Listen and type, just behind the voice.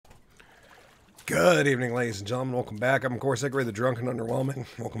Good evening, ladies and gentlemen. Welcome back. I'm, of course, Hickory, the drunk and underwhelming.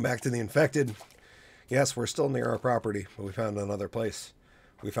 Welcome back to the infected. Yes, we're still near our property, but we found another place.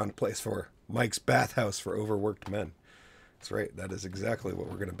 We found a place for Mike's bathhouse for overworked men. That's right. That is exactly what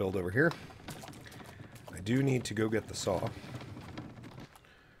we're going to build over here. I do need to go get the saw.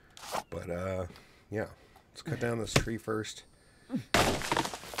 But, yeah. Let's cut down this tree first. Yeah,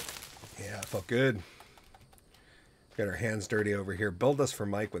 it felt good. Got our hands dirty over here. Build this for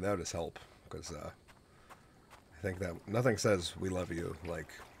Mike without his help. Because I think that nothing says we love you like,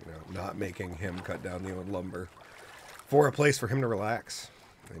 not making him cut down the old lumber for a place for him to relax.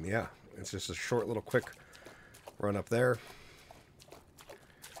 And yeah, it's just a short little quick run up there.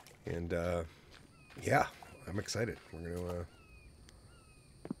 And yeah, I'm excited. We're going to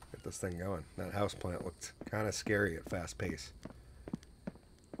get this thing going. That houseplant looked kind of scary at fast pace.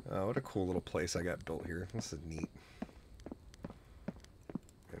 What a cool little place I got built here. This is neat.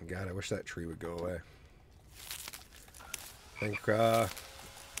 And God, I wish that tree would go away. I think we're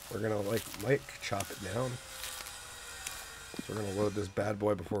going to, like, Mike chop it down. So we're going to load this bad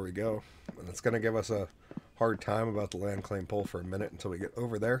boy before we go. And it's going to give us a hard time about the land claim pull for a minute until we get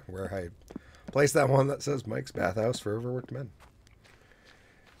over there, where I place that one that says Mike's bathhouse for overworked men.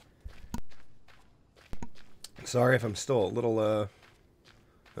 Sorry if I'm still a little, oh,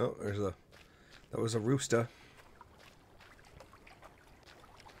 that was a rooster.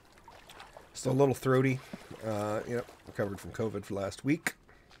 Still a little throaty. Yep, recovered from COVID for last week.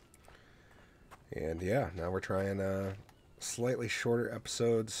 And yeah, now we're trying slightly shorter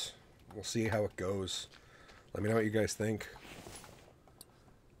episodes. We'll see how it goes. Let me know what you guys think.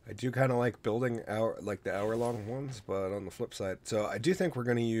 I do kind of like building the hour-long ones, but on the flip side, so I do think we're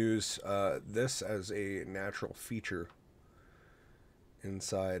going to use this as a natural feature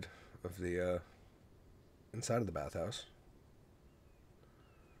inside of the bathhouse.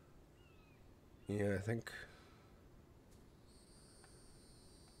 Yeah, I think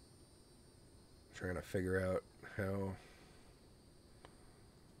I'm trying to figure out how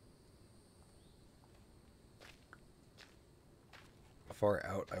far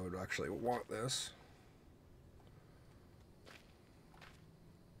out I would actually want this.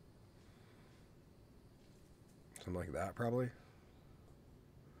 Something like that, probably.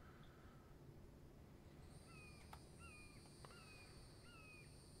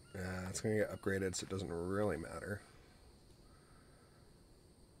 Yeah, it's going to get upgraded, so it doesn't really matter.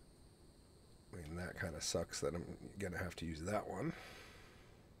 I mean, that kind of sucks that I'm going to have to use that one.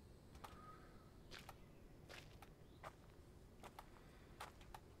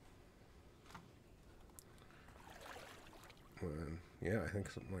 And yeah, I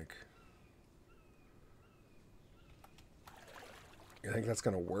think something like... I think that's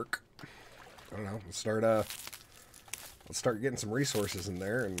going to work. I don't know. Let's start getting some resources in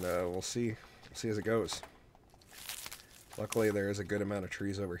there, and we'll see as it goes. Luckily, there is a good amount of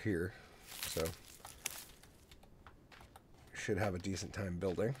trees over here, so should have a decent time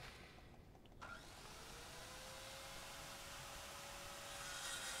building.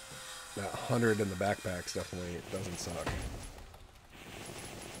 That 100 in the backpacks definitely doesn't suck.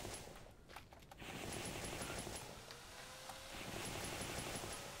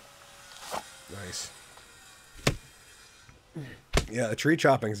 Nice. Yeah, the tree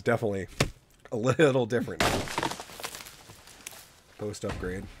chopping is definitely a little different post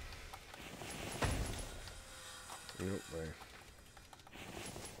upgrade. Nope.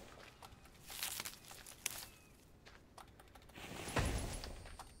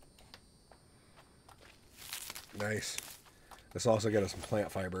 Nice. This also got us some plant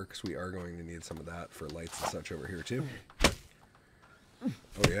fiber because we are going to need some of that for lights and such over here too.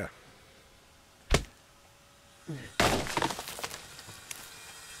 Oh yeah.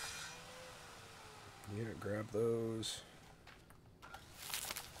 Yeah, grab those.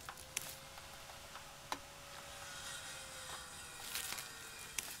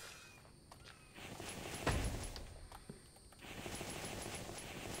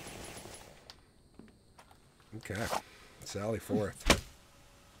 Okay, Sally forth.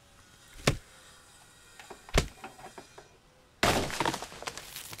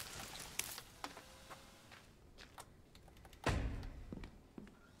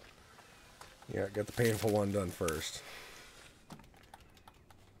 Yeah, get the painful one done first.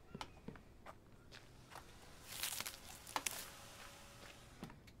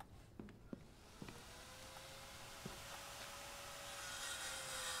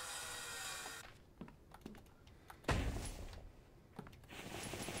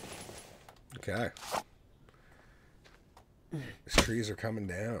 Okay. These trees are coming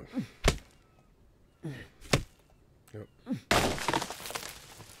down. Yep.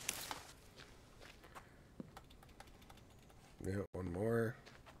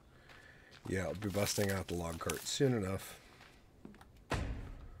 Yeah, I'll be busting out the log cart soon enough.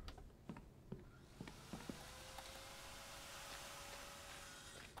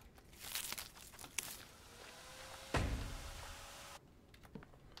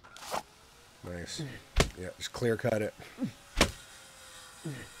 Nice. Yeah, just clear cut it.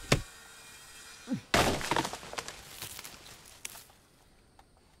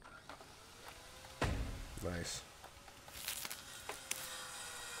 Nice.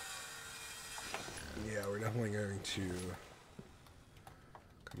 Yeah, we're definitely going to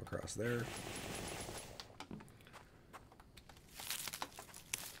come across there.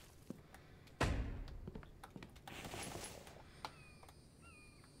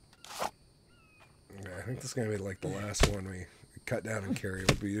 Okay, I think this is going to be like the last one we cut down and carry.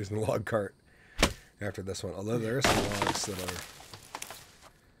 We'll be using the log cart after this one. Although there are some logs that are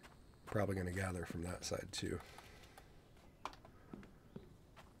probably going to gather from that side too.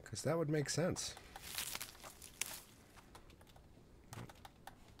 Because that would make sense.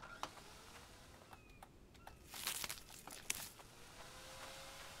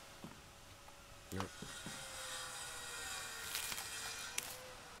 Yep.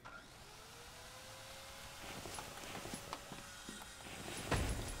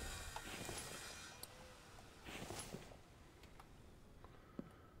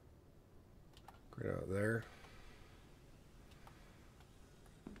 Right out there.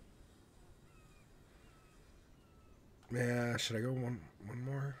 Yeah, should I go one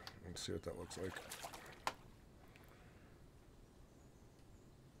more? Let's see what that looks like.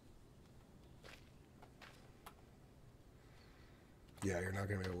 Yeah, you're not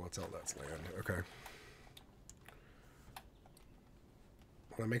going to be able to tell that's land. Okay. I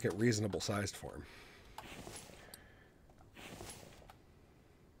want to make it reasonable sized for him.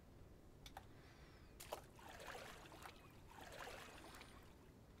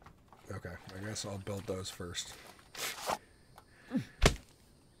 Okay, I guess I'll build those first.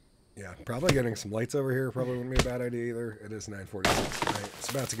 Yeah, probably getting some lights over here probably wouldn't be a bad idea either. It is 9:46 tonight. It's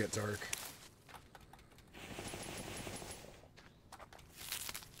about to get dark.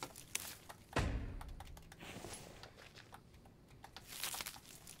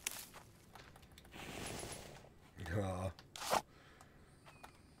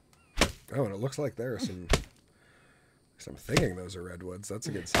 Oh, and it looks like there are some... I'm thinking those are redwoods. That's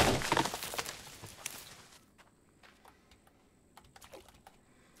a good sign.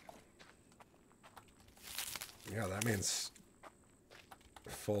 Yeah, that means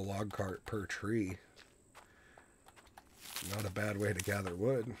full log cart per tree. Not a bad way to gather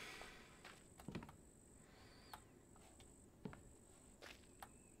wood.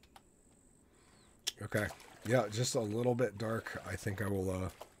 Okay. Yeah, just a little bit dark. I think I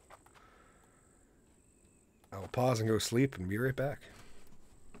will pause and go sleep and be right back.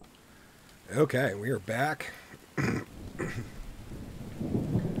 Okay, we are back. And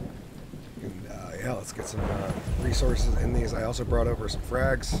yeah, let's get some resources in these. I also brought over some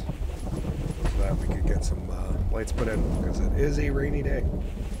frags so that we could get some lights put in because it is a rainy day.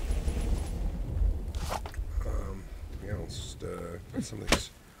 Yeah, let's just get some of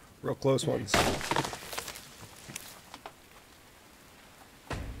these real close ones.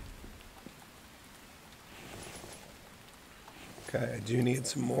 Okay, I do need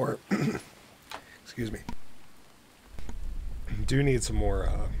some more. Excuse me. Do need some more.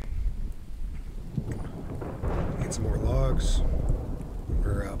 Need some more logs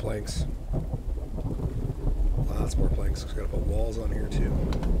or planks. Lots more planks. We've got to put walls on here too.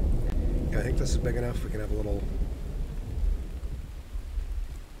 Yeah, I think this is big enough. We can have a little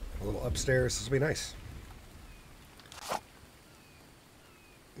upstairs. This will be nice.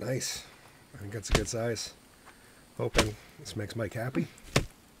 Nice. I think that's a good size. Hoping this makes Mike happy.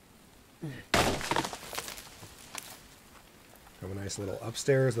 Have a nice little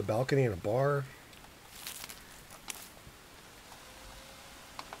upstairs, the balcony, and a bar.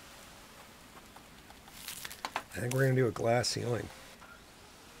 I think we're gonna do a glass ceiling.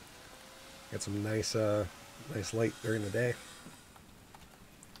 Get some nice, nice light during the day.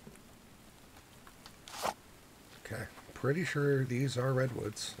 Okay, pretty sure these are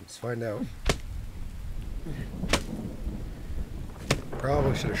redwoods. Let's find out.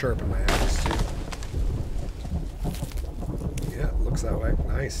 Probably should have sharpened my axe too. Yeah, it looks that way.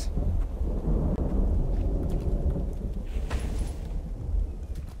 Nice.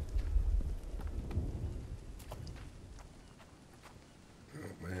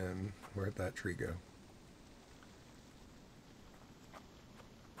 Oh man, where'd that tree go?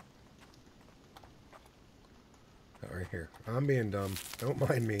 Oh, right here. I'm being dumb. Don't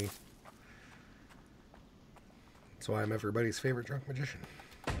mind me. That's why I'm everybody's favorite drunk magician.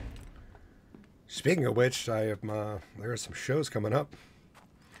 Speaking of which, I have there are some shows coming up.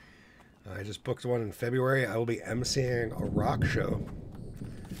 I just booked one in February. I will be emceeing a rock show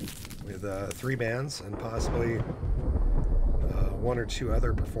with 3 bands and possibly 1 or 2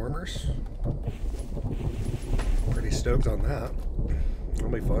 other performers. Pretty stoked on that. It'll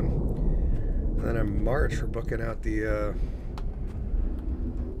be fun. And then in March, we're booking out the...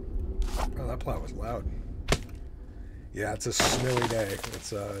 Oh, that plow was loud. Yeah, it's a snowy day.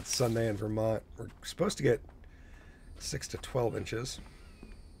 It's Sunday in Vermont. We're supposed to get 6 to 12 inches.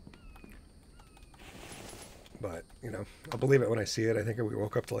 But, you know, I'll believe it when I see it. I think we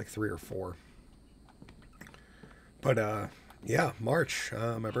woke up to like 3 or 4. But, yeah, March.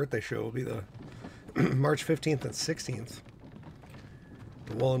 My birthday show will be the March 15th and 16th.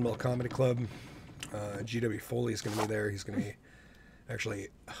 The Woolen Mill Comedy Club. GW Foley is going to be there. He's going to be actually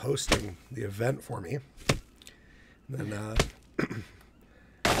hosting the event for me. And then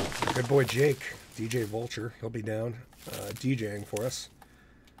good boy Jake, DJ Vulture, he'll be down DJing for us.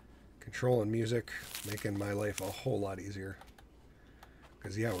 Controlling music, making my life a whole lot easier.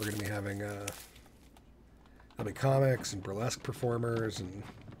 Because, yeah, we're going to be having there'll be comics and burlesque performers and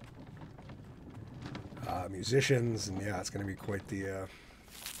musicians. And, yeah, it's going to be quite the... it'll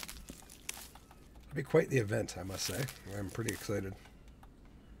be quite the event, I must say. I'm pretty excited.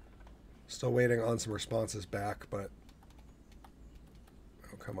 Still waiting on some responses back, but...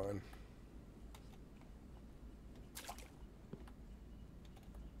 Oh, come on.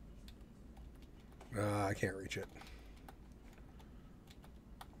 I can't reach it.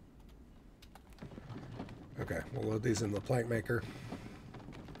 Okay, we'll load these in the plank maker.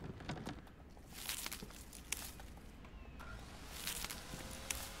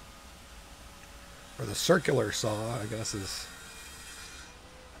 Or the circular saw, I guess is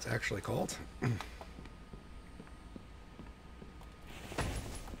it's actually called.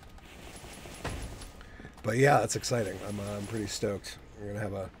 But yeah, it's exciting. I'm pretty stoked. We're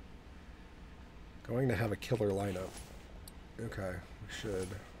going to have a killer lineup. Okay, we should.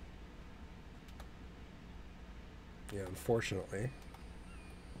 Yeah, unfortunately.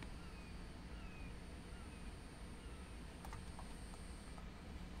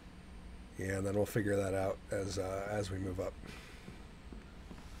 Yeah, and then we'll figure that out as we move up.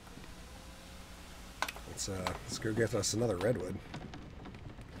 Let's go get us another redwood.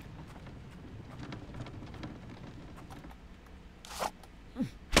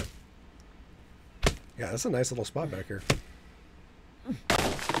 Yeah, that's a nice little spot back here.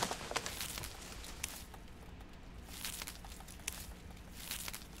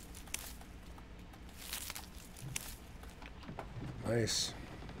 Nice.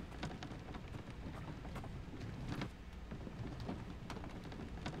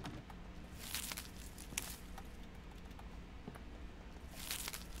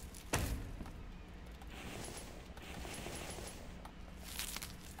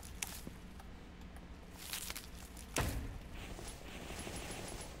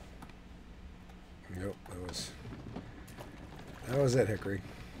 Nope, that was it, Hickory.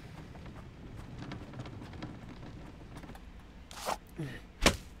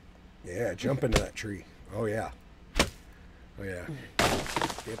 Yeah, jump into that tree. Oh yeah. Oh yeah.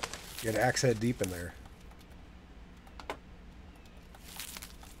 Get axe head deep in there.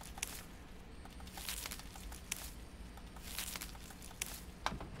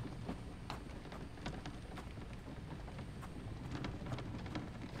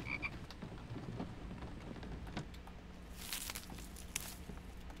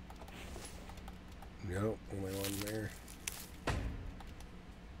 Nope, only one there.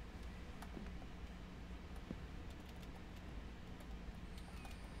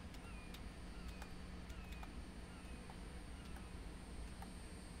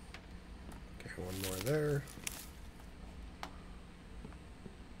 Okay, one more there.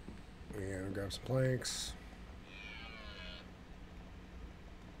 And grab some planks.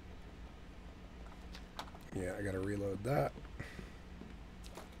 Yeah, I gotta reload that.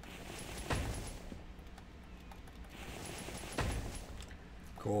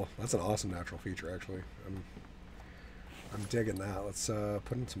 Cool. That's an awesome natural feature, actually. I'm digging that. Let's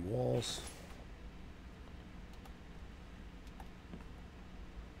put in some walls.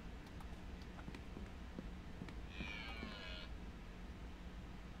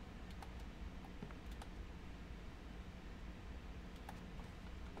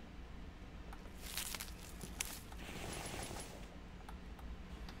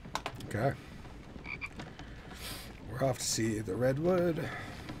 Okay. We're off to see the redwood.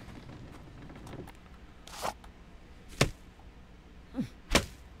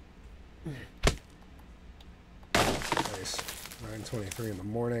 Nice. 9:23 in the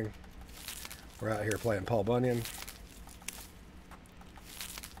morning. We're out here playing Paul Bunyan.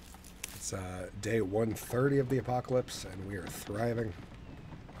 It's day 130 of the apocalypse, and we are thriving.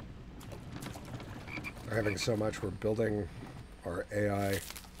 Thriving so much, we're building our AI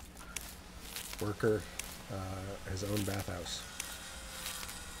worker his own bathhouse.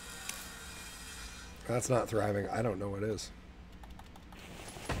 That's not thriving. I don't know what is.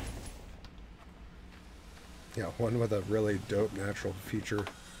 Yeah, one with a really dope natural feature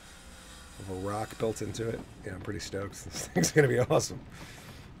of a rock built into it. Yeah, I'm pretty stoked. This thing's going to be awesome.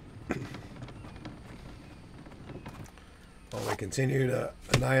 While we continue to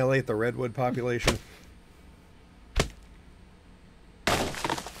annihilate the redwood population.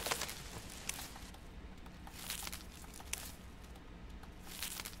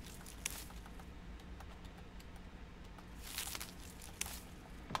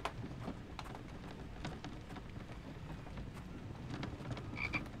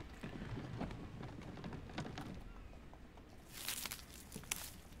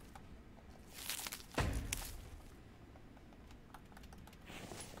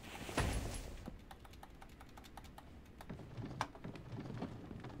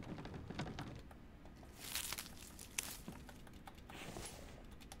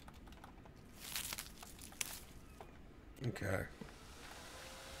 Okay.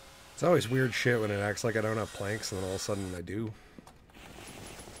 It's always weird shit when it acts like I don't have planks and then all of a sudden I do.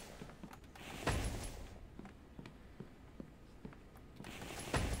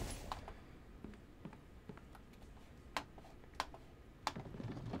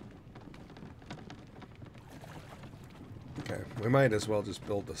 Okay, we might as well just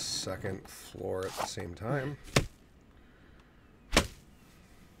build the second floor at the same time.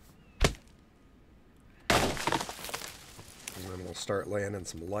 And then we'll start laying in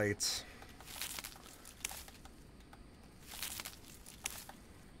some lights.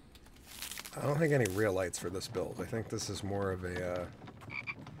 I don't think any real lights for this build. I think this is more of a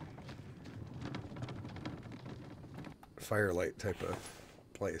firelight type of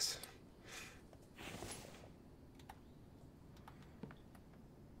place.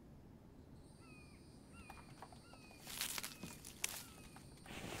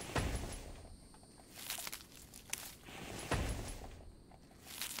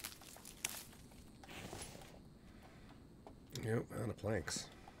 Yep, out of planks.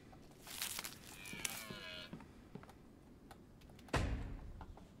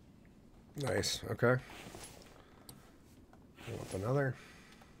 Nice, okay. Pull up another.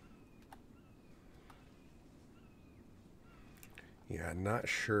 Yeah, not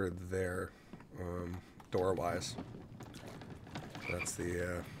sure there, door-wise. That's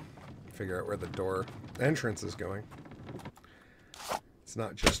the, figure out where the door entrance is going. It's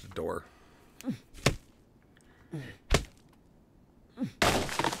not just a door.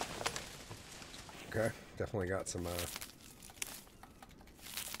 Okay, definitely got some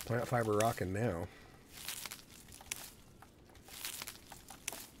plant fiber rocking now.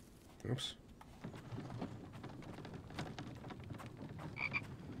 Oops.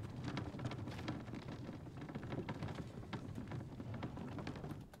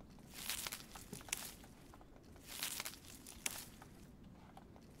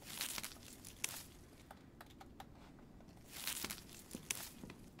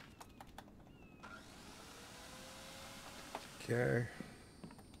 Okay.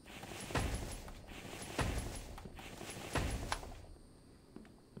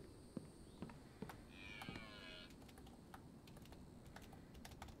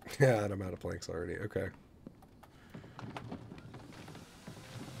 Yeah, and I'm out of planks already. Okay.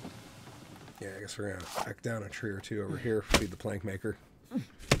 Yeah, I guess we're gonna hack down a tree or two over here, feed the plank maker.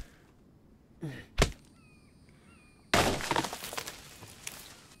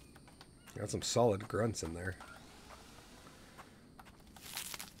 Got some solid grunts in there.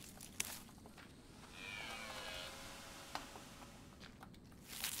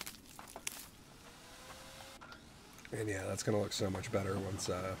 And yeah, that's going to look so much better once,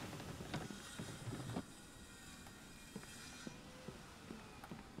 how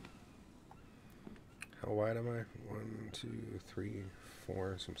wide am I? 1, 2, 3,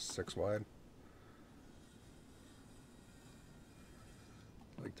 4, some 6 wide.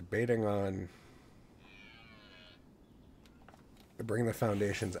 Like debating on bring the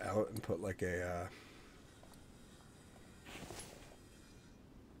foundations out and put like a,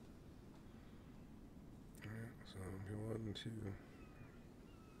 so 1, 2.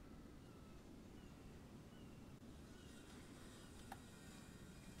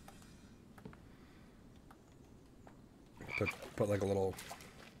 Put like a little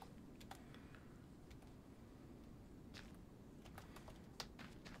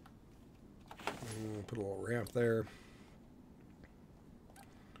Put a little ramp there.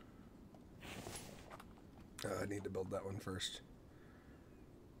 I need to build that one first.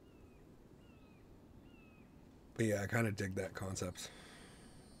 But yeah, I kind of dig that concept.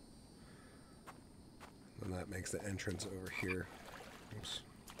 And that makes the entrance over here. Oops.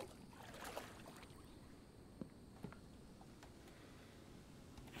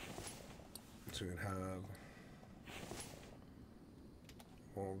 So we would have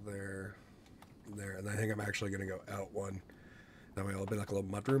wall there, there, and I think I'm actually going to go out one. That way it'll be like a little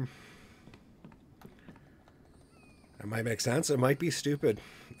mudroom. It might make sense. It might be stupid.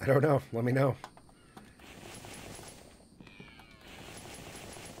 I don't know. Let me know.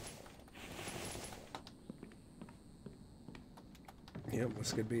 Yep,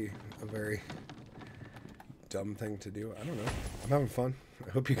 this could be a very dumb thing to do. I don't know. I'm having fun.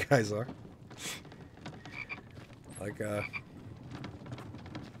 I hope you guys are. Like,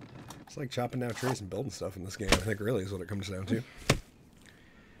 it's like chopping down trees and building stuff in this game, I think really is what it comes down to.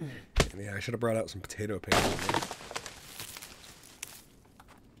 And yeah, I should have brought out some potato paste with me.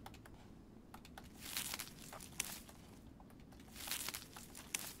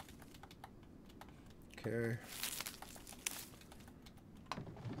 Okay.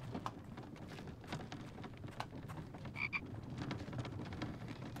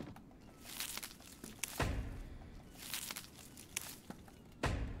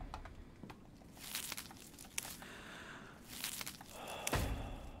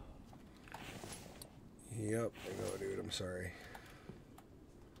 Yep, no, dude, I'm sorry.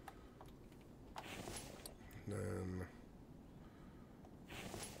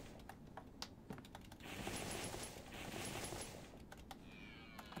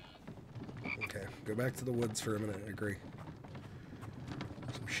 Okay, go back to the woods for a minute, I agree.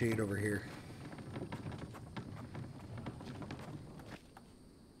 Some shade over here.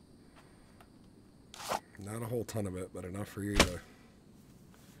 Not a whole ton of it, but enough for you to...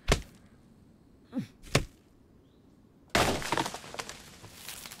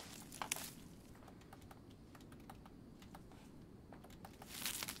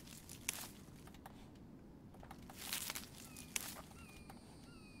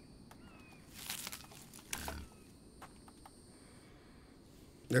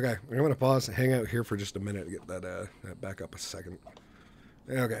 Okay, I'm going to pause and hang out here for just a minute to get that back up a second.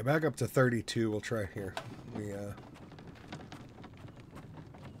 Okay, back up to 32. We'll try here.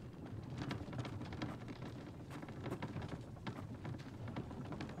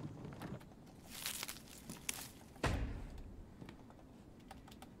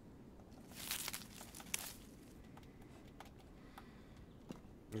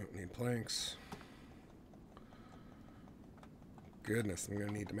 Don't need planks. Goodness, I'm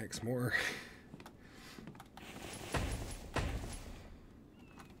gonna need to make some more.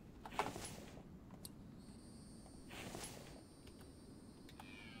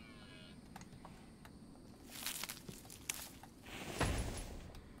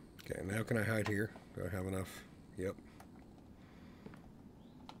 Okay, now can I hide here? Do I have enough? Yep.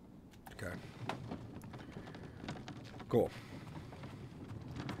 Okay. Cool.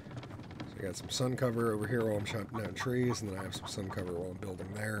 I got some sun cover over here while I'm chopping down trees, and then I have some sun cover while I'm building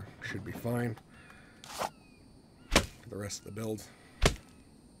there. Should be fine for the rest of the build.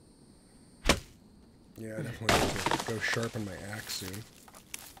 Yeah, I definitely need to go sharpen my axe soon.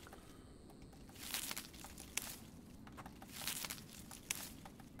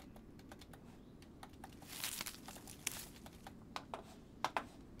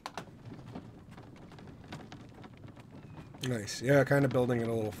 Nice. Yeah, kind of building it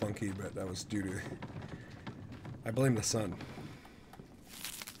a little funky, but that was due to... I blame the sun.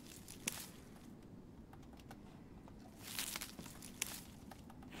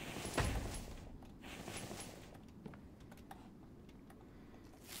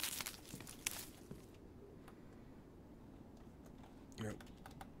 Yep.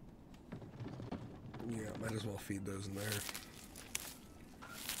 Yeah, might as well feed those in there.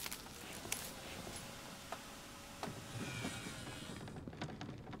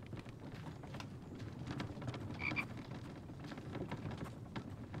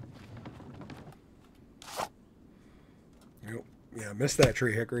 Yeah, missed that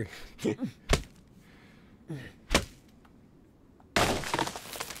tree, Hickory.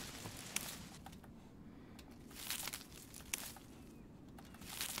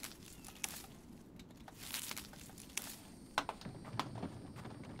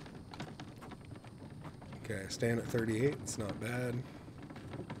 Okay, staying at 38. It's not bad.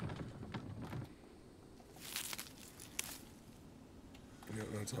 Yep,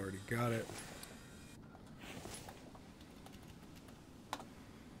 that's already got it.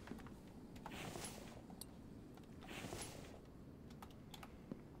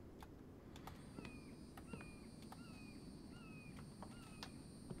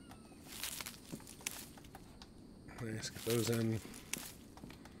 Nice, get those in.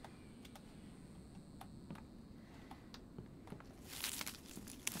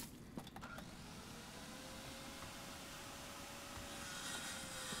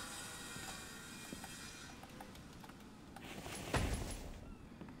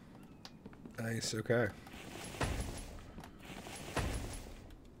 Nice, okay.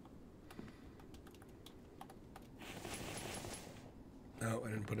 Oh, I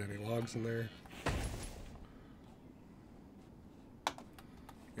didn't put any logs in there.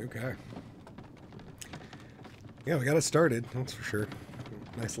 Okay. Yeah, we got it started, that's for sure.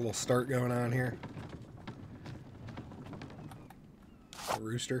 Nice little start going on here. A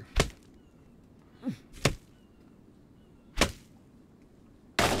rooster.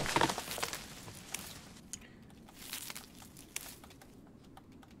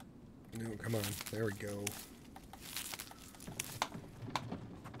 No, come on. There we go.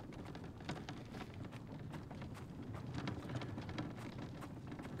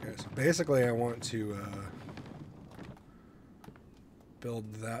 Okay, so basically I want to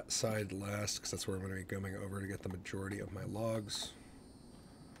build that side last, because that's where I'm going to be coming over to get the majority of my logs.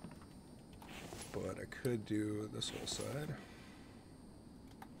 But I could do this whole side.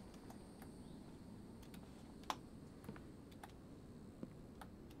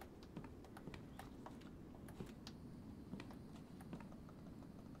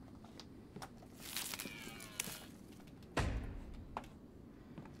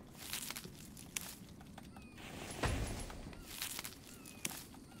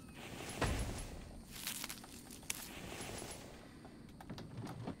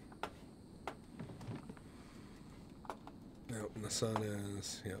 Nope, and the sun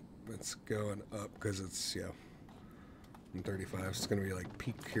is, yep, it's going up because it's, yeah, I'm 35, so it's going to be like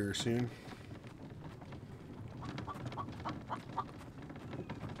peak here soon.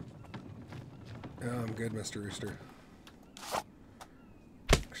 Oh, I'm good, Mr. Rooster.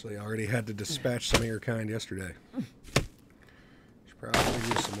 Actually, I already had to dispatch some of your kind yesterday. Should probably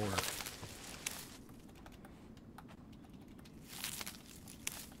use some more.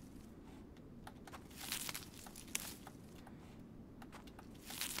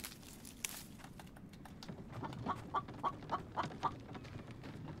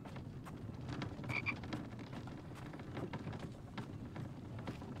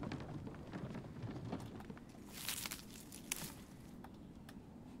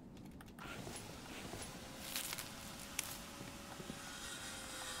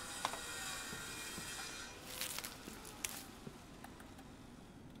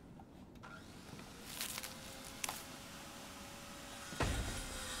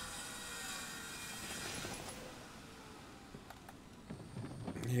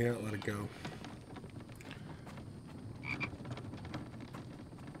 Yeah, let it go.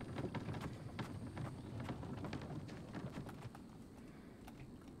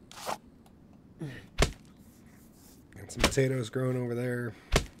 Got some potatoes growing over there.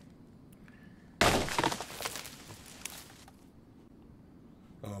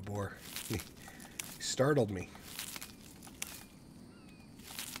 Oh, boy. He startled me.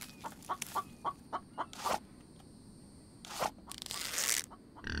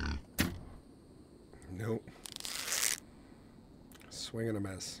 Nope. Swing and a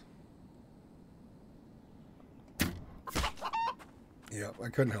miss. Yep, I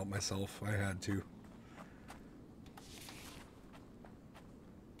couldn't help myself. I had to.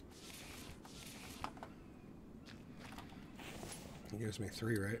 He gives me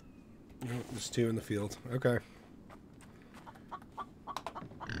 3, right? Nope, just 2 in the field. Okay.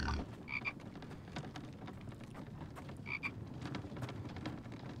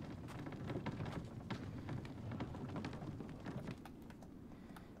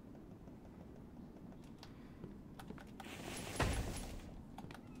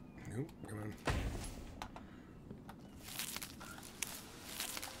 Nope, come on.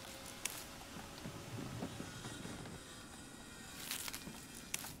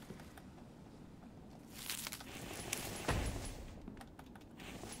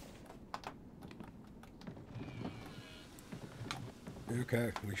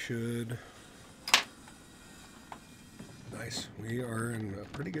 Okay, we should... Nice. We are in a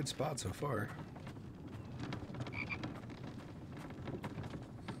pretty good spot so far.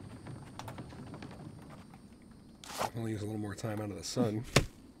 I'll use a little more time out of the sun.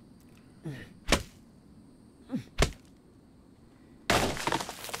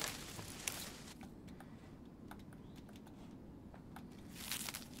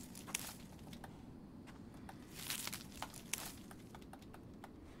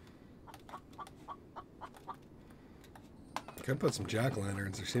 Could put some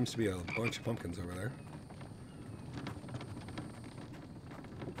jack-o'-lanterns. There seems to be a bunch of pumpkins over there.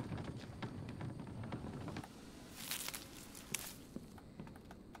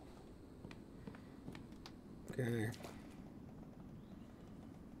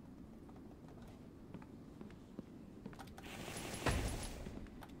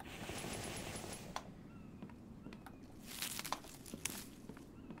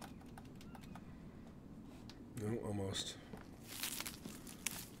 almost.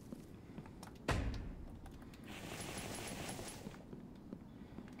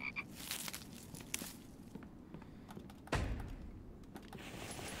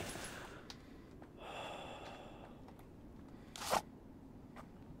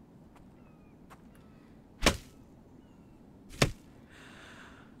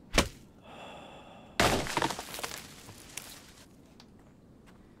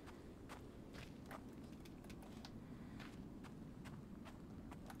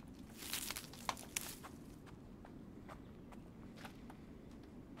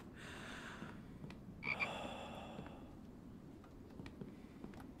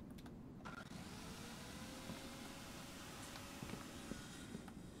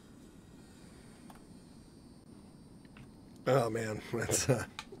 Oh man, that's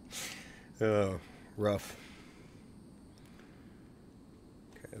rough.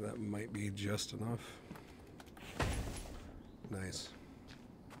 Okay, that might be just enough. Nice.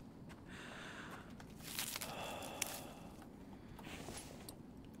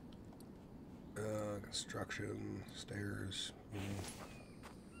 Construction, stairs.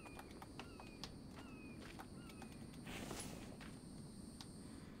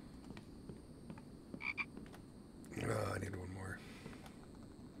 I need one more.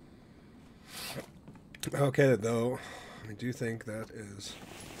 Okay, though, I do think that is...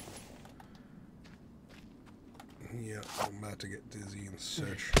 Yeah, I'm about to get dizzy and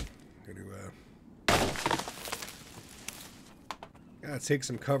such. Gotta take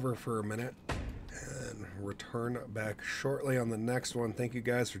some cover for a minute and return back shortly on the next one. Thank you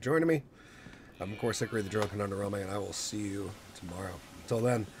guys for joining me. I'm, of course, Hickory the Drunken Underwhelming, and I will see you tomorrow. Until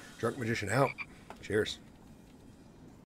then, Drunk Magician out. Cheers.